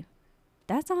loves you.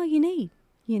 That's all you need.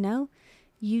 You know,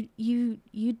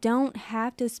 you don't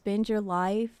have to spend your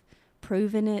life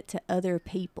proving it to other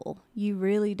people. You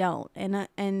really don't.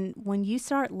 And when you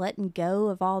start letting go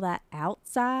of all that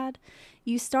outside,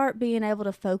 you start being able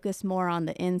to focus more on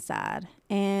the inside.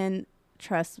 And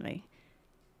trust me,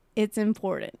 it's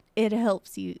important. It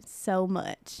helps you so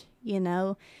much, you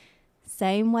know.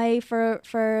 Same way for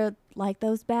like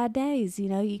those bad days, you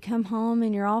know, you come home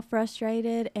and you're all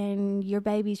frustrated and your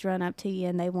babies run up to you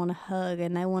and they want to hug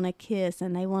and they want to kiss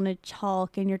and they want to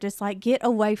talk and you're just like, get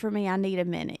away from me, I need a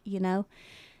minute, you know.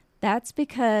 That's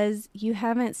because you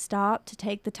haven't stopped to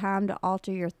take the time to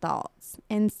alter your thoughts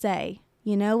and say,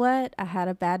 you know what, I had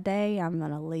a bad day, I'm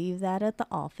going to leave that at the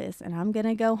office and I'm going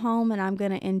to go home and I'm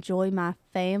going to enjoy my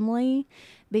family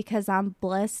because I'm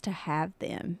blessed to have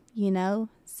them, you know.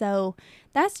 So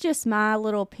that's just my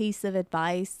little piece of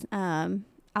advice. I'll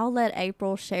let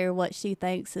April share what she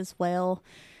thinks as well.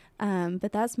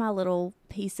 But that's my little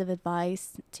piece of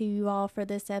advice to you all for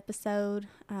this episode.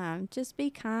 Just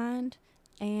be kind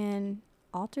and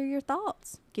alter your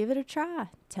thoughts. Give it a try.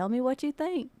 Tell me what you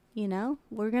think. You know,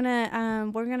 we're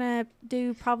gonna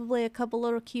do probably a couple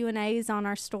little Q&As on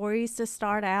our stories to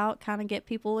start out, kind of get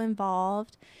people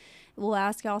involved. We'll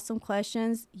ask y'all some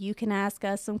questions. You can ask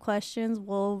us some questions.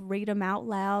 We'll read them out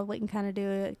loud. We can kind of do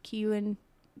a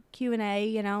Q&A,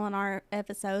 you know, on our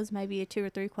episodes, maybe 2 or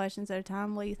 3 questions at a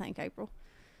time. What do you think, April?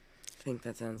 I think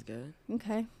that sounds good.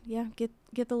 Okay. Yeah.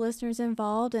 Get the listeners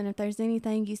involved. And if there's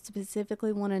anything you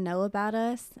specifically want to know about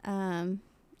us,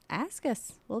 ask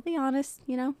us. We'll be honest,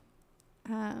 you know.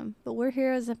 But we're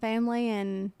here as a family,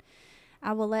 and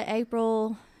I will let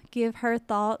April give her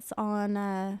thoughts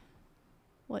on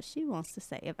what she wants to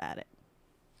say about it.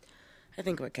 I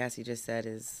think what Cassie just said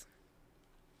is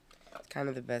kind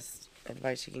of the best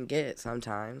advice you can get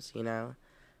sometimes, you know.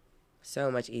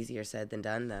 So much easier said than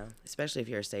done, though, especially if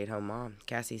you're a stay-at-home mom.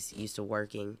 Cassie's used to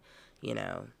working, you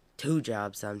know, 2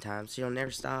 jobs sometimes. She'll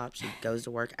never stop. She goes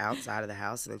to work outside of the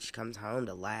house, and then she comes home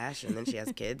to lash, and then she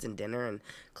has kids and dinner and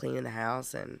cleaning the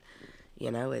house, and,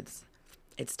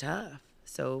 it's tough.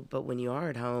 So, but when you are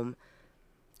at home,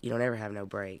 you don't ever have no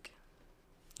break,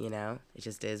 It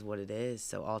just is what it is.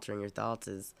 So altering your thoughts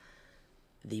is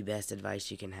the best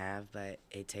advice you can have, but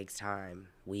it takes time,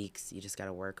 weeks. You just got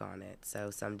to work on it.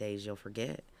 So some days you'll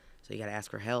forget. So you got to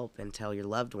ask for help and tell your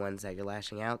loved ones that you're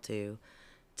lashing out to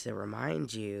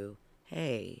remind you,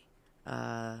 hey,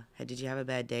 did you have a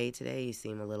bad day today? You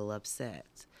seem a little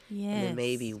upset. Yes. And then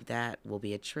maybe that will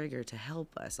be a trigger to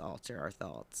help us alter our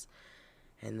thoughts.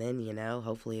 And then,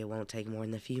 hopefully it won't take more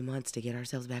than a few months to get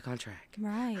ourselves back on track.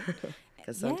 Right.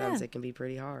 Because sometimes it can be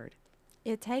pretty hard.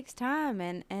 It takes time,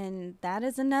 and that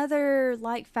is another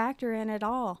factor in it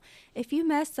all. If you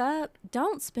mess up,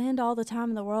 don't spend all the time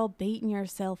in the world beating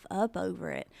yourself up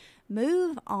over it.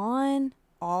 Move on,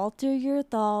 alter your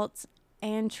thoughts,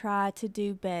 and try to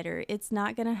do better. It's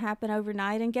not going to happen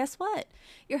overnight. And guess what?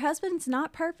 Your husband's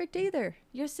not perfect either.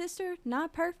 Your sister,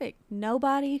 not perfect.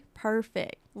 Nobody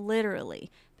perfect,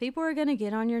 literally. People are going to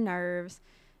get on your nerves.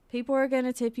 People are going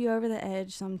to tip you over the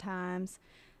edge sometimes.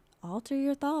 Alter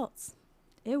your thoughts.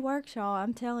 It works, y'all.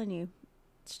 I'm telling you.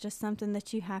 It's just something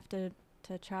that you have to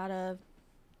try to,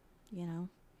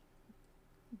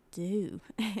 do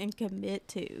and commit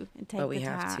to and take the time. But we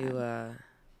have to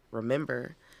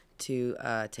remember to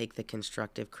take the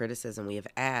constructive criticism we have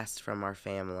asked from our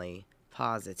family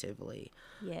positively.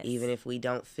 Yes. Even if we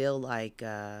don't feel like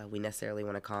we necessarily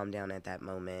want to calm down at that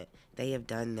moment, they have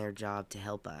done their job to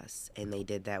help us, and they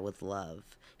did that with love.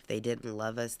 If they didn't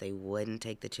love us, they wouldn't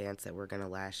take the chance that we're going to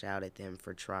lash out at them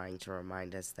for trying to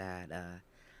remind us that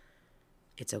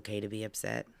it's okay to be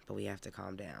upset, but we have to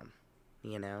calm down,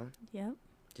 Yep.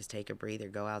 Just take a breather,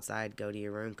 go outside, go to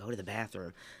your room, go to the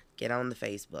bathroom, get on the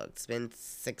Facebook, spend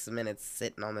 6 minutes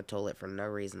sitting on the toilet for no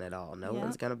reason at all. No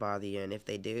one's going to bother you, and if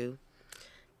they do,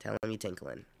 tell them you're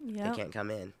tinkling. Yep. They can't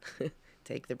come in.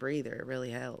 Take the breather. It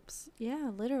really helps. Yeah,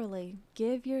 literally.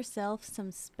 Give yourself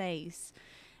some space.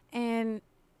 And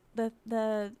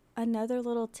the another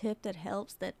little tip that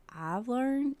helps that I've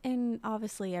learned, and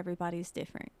obviously everybody's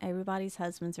different. Everybody's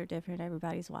husbands are different.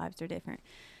 Everybody's wives are different.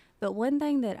 But one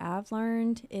thing that I've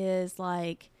learned is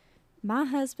my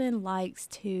husband likes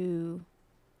to,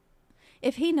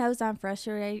 if he knows I'm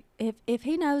frustrated, if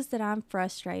he knows that I'm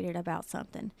frustrated about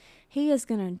something, he is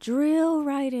going to drill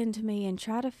right into me and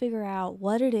try to figure out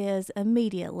what it is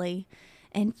immediately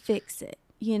and fix it,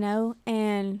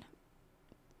 and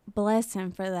bless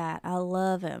him for that. I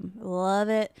love him. Love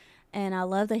it. And I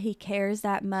love that he cares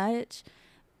that much.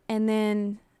 And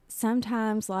then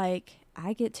sometimes I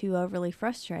get too overly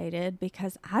frustrated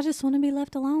because I just want to be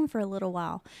left alone for a little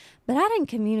while. But I didn't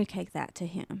communicate that to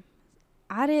him.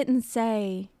 I didn't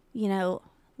say,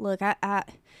 look, I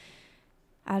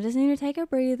just need to take a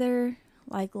breather.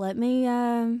 Let me,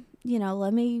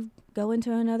 let me go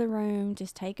into another room,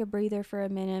 just take a breather for a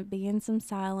minute, be in some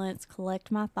silence,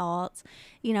 collect my thoughts.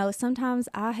 Sometimes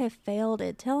I have failed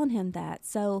at telling him that.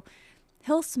 So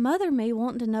he'll smother me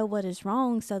wanting to know what is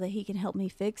wrong so that he can help me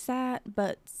fix that.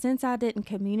 But since I didn't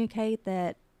communicate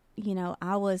that,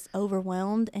 I was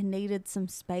overwhelmed and needed some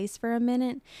space for a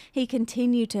minute, he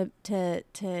continued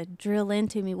to drill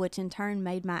into me, which in turn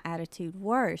made my attitude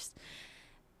worse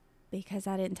because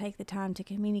I didn't take the time to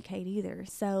communicate either.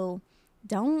 So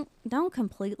don't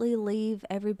completely leave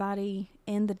everybody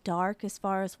in the dark as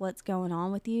far as what's going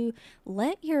on with you.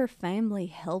 Let your family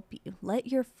help you. Let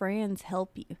your friends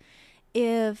help you.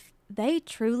 If they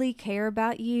truly care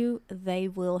about you, they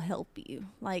will help you.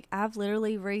 I've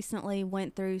literally recently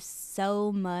went through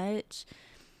so much,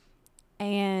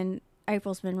 and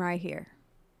April's been right here.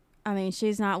 I mean,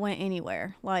 she's not went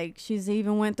anywhere. She's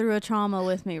even went through a trauma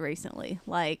with me recently.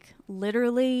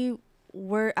 Literally,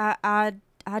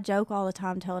 I joke all the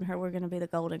time telling her we're going to be the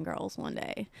Golden Girls one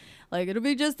day. It'll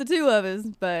be just the two of us,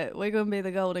 but we're going to be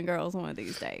the Golden Girls one of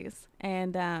these days.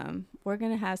 And we're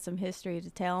going to have some history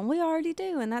to tell, and we already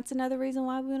do. And that's another reason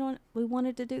why we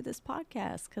wanted to do this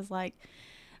podcast, because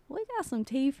we got some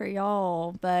tea for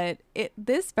y'all. But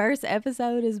this first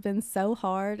episode has been so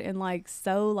hard and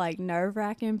so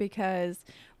nerve-wracking because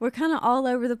we're kind of all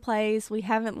over the place. We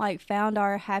haven't found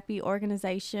our happy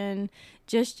organization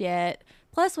just yet.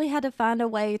 Plus, we had to find a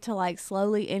way to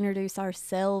slowly introduce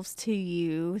ourselves to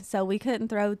you. So we couldn't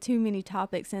throw too many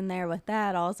topics in there with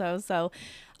that also. So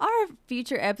our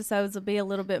future episodes will be a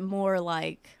little bit more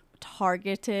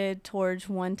targeted towards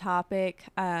one topic,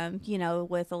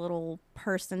 with a little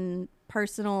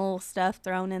personal stuff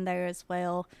thrown in there as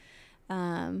well.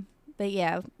 But But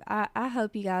yeah, I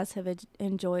hope you guys have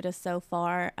enjoyed us so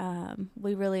far.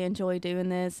 We really enjoy doing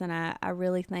this, and I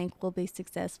really think we'll be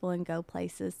successful and go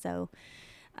places. So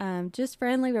just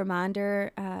friendly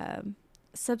reminder,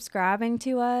 subscribing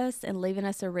to us and leaving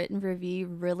us a written review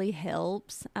really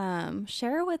helps.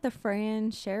 Share with a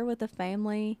friend, share with a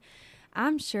family.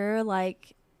 I'm sure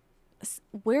like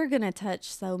we're going to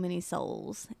touch so many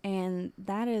souls, and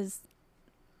that is,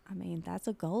 I mean, that's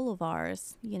a goal of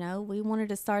ours. You know, we wanted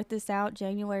to start this out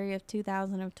January of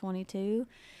 2022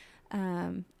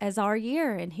 as our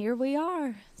year, and here we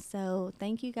are. So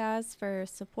thank you guys for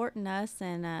supporting us,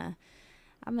 and I'm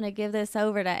going to give this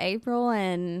over to April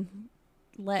and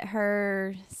let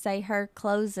her say her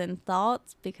closing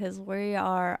thoughts because we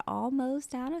are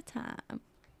almost out of time.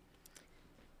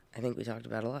 I think we talked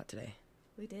about a lot today.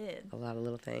 We did. A lot of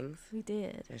little things. We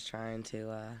did. Just trying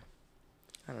to,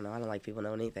 I don't know, I don't like people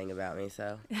knowing anything about me,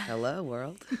 so hello,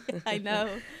 world. I know.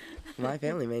 My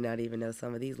family may not even know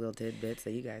some of these little tidbits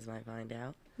that you guys might find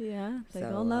out. Yeah, they So,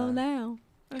 will know now.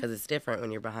 Because it's different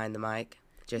when you're behind the mic,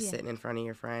 just Yeah. sitting in front of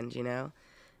your friends, you know,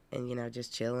 and, you know,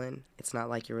 just chilling. It's not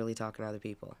like you're really talking to other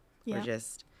people. Yeah. We're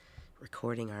just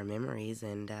recording our memories,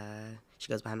 and she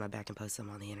goes behind my back and posts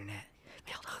them on the internet.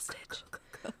 Held hostage.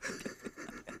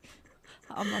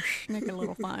 I'm a sneaky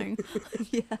little thing.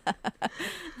 Yeah.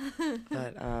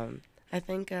 But I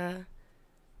think I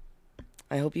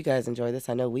hope you guys enjoy this.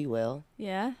 I know we will.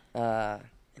 Yeah.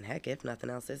 And heck, if nothing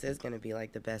else, this is going to be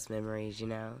like the best memories, you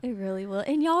know. It really will.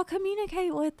 And y'all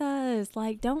communicate with us.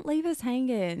 Like, don't leave us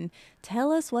hanging.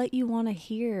 Tell us what you want to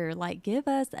hear. Like, give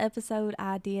us episode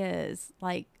ideas.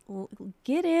 Like,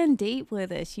 get in deep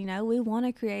with us. You know, we want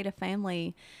to create a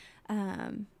family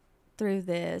through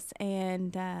this.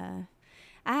 And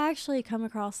I actually come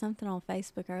across something on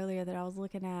Facebook earlier that I was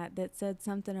looking at that said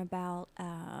something about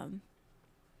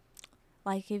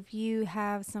like if you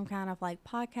have some kind of like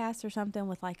podcast or something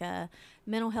with like a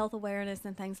mental health awareness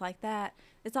and things like that,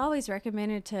 it's always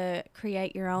recommended to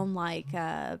create your own like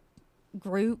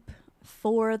group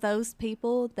for those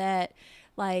people that,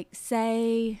 like,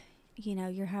 say, you know,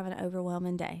 you're having an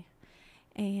overwhelming day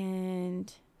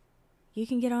and you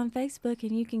can get on Facebook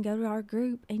and you can go to our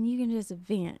group and you can just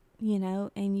vent, you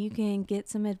know, and you can get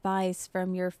some advice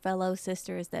from your fellow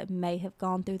sisters that may have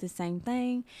gone through the same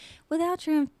thing without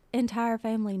your entire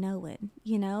family knowing,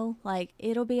 you know, like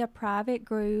it'll be a private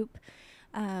group.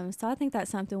 So I think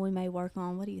that's something we may work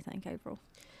on. What do you think, April?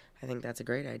 I think that's a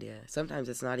great idea. Sometimes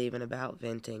it's not even about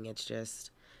venting. It's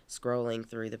just scrolling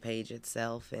through the page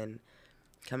itself and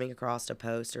coming across a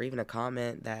post or even a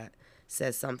comment that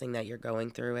says something that you're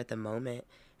going through at the moment,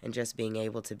 and just being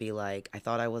able to be like, I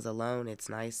thought I was alone. It's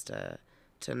nice to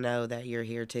know that you're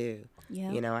here too.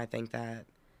 Yeah. You know, I think that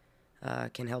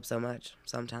can help so much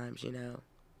sometimes, you know,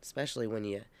 especially when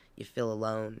you feel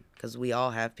alone, because we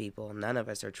all have people. None of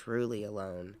us are truly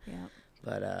alone. Yeah.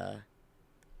 But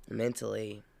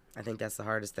mentally, I think that's the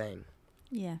hardest thing.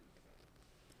 Yeah.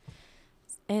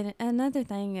 And another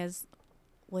thing is,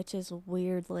 which is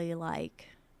weirdly like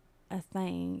a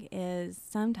thing, is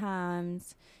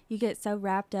sometimes you get so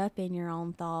wrapped up in your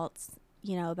own thoughts,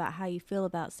 you know, about how you feel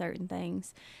about certain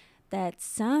things, that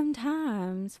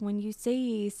sometimes when you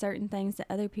see certain things that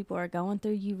other people are going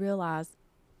through, you realize,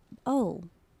 oh,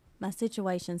 my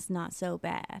situation's not so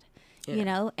bad, you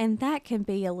know, and that can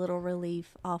be a little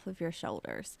relief off of your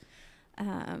shoulders.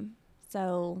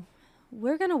 So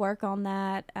we're going to work on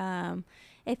that.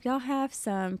 If y'all have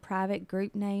some private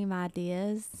group name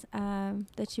ideas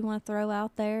that you want to throw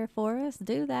out there for us,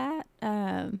 do that.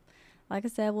 Like I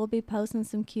said, we'll be posting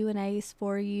some Q&As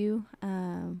for you.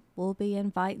 We'll be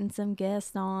inviting some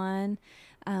guests on.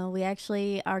 We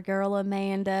actually, our girl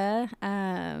Amanda,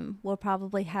 we'll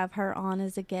probably have her on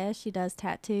as a guest. She does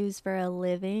tattoos for a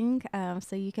living.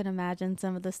 So you can imagine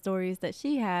some of the stories that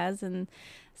she has and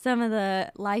some of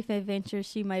the life adventures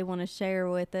she may want to share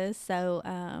with us. So,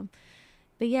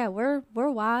 but yeah, we're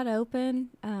wide open.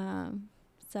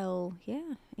 So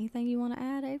yeah, anything you want to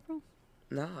add, April?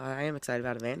 No, I am excited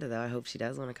about Amanda, though. I hope she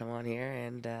does want to come on here,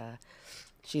 and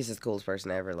she's just the coolest person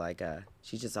ever. Like,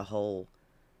 she's just a whole,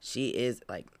 she is,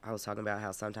 like, I was talking about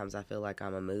how sometimes I feel like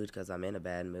I'm a mood because I'm in a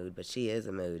bad mood, but she is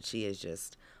a mood. She is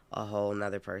just a whole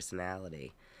nother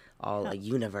personality, all a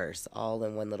universe, all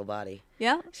in one little body.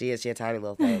 Yeah. She is. She a tiny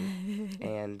little thing.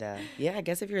 And, yeah, I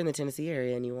guess if you're in the Tennessee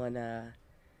area and you want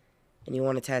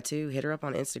a tattoo, hit her up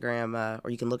on Instagram, or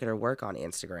you can look at her work on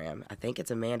Instagram. I think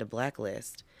it's Amanda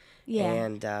Blacklist. Yeah.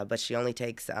 And but she only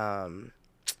takes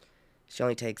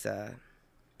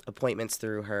appointments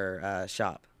through her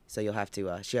shop. So you'll have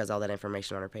to. She has all that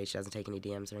information on her page. She doesn't take any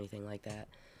DMs or anything like that.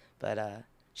 But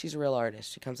she's a real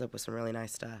artist. She comes up with some really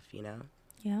nice stuff, you know.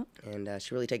 Yeah. And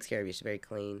she really takes care of you. She's very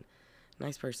clean,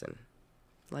 nice person.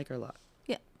 Like her a lot.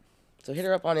 Yeah. So hit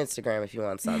her up on Instagram if you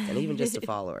want something, even just to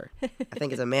follow her. I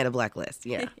think it's Amanda Blacklist.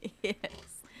 Yeah. Yes.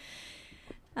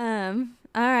 All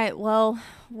right. Well,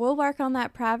 we'll work on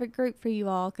that private group for you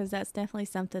all because that's definitely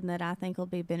something that I think will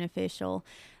be beneficial.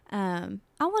 I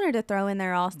wanted to throw in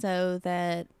there also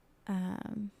that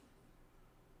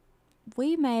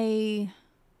we may.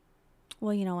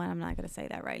 Well, you know what? I'm not going to say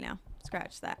that right now.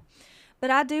 Scratch that.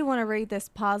 But I do want to read this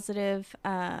positive.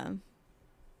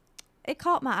 It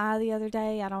caught my eye the other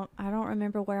day. I don't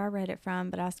remember where I read it from,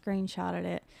 but I screenshotted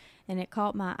it, and it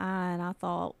caught my eye, and I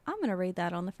thought I'm going to read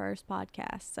that on the first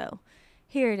podcast. So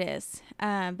here it is.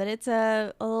 But it's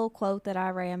a little quote that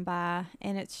I ran by,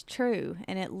 and it's true.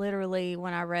 And it literally,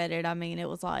 when I read it, I mean, it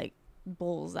was like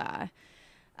bullseye.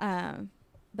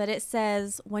 But it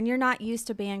says, when you're not used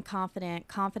to being confident,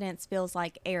 confidence feels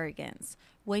like arrogance.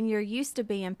 When you're used to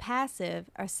being passive,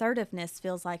 assertiveness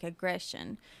feels like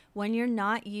aggression. When you're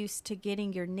not used to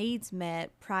getting your needs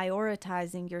met,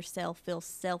 prioritizing yourself feels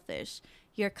selfish.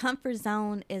 Your comfort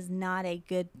zone is not a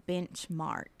good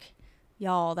benchmark.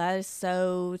 Y'all, that is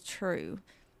so true.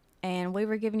 And we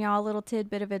were giving y'all a little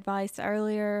tidbit of advice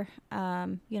earlier,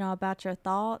 about your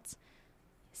thoughts.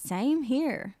 Same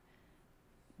here.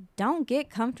 Don't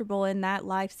get comfortable in that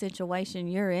life situation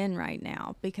you're in right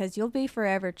now because you'll be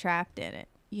forever trapped in it.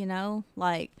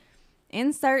 Like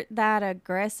insert that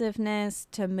aggressiveness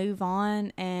to move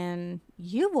on and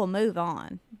you will move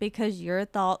on because your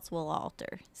thoughts will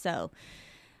alter. So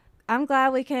I'm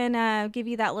glad we can give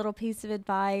you that little piece of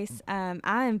advice. I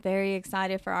am very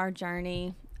excited for our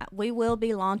journey. We will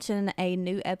be launching a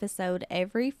new episode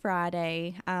every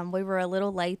Friday. We were a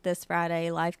little late this Friday.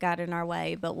 Life got in our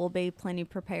way, but we'll be plenty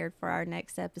prepared for our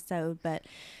next episode. But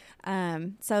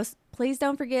so please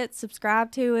don't forget,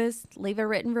 subscribe to us, leave a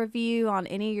written review on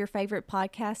any of your favorite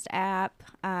podcast app,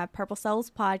 Purple Souls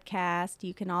Podcast.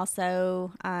 You can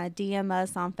also DM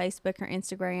us on Facebook or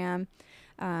Instagram.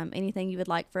 Anything you would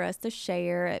like for us to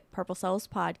share at Purple Souls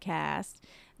Podcast.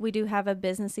 We do have a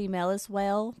business email as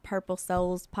well,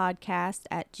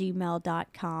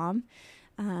 purplesoulspodcast@gmail.com.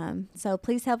 So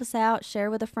please help us out, share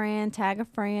with a friend, tag a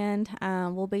friend.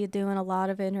 We'll be doing a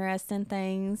lot of interesting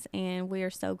things, and we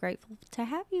are so grateful to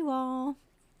have you all.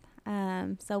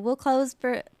 So we'll close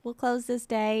this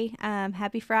day.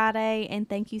 Happy Friday, and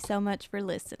thank you so much for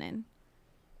listening.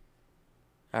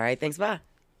 All right. Thanks. Bye.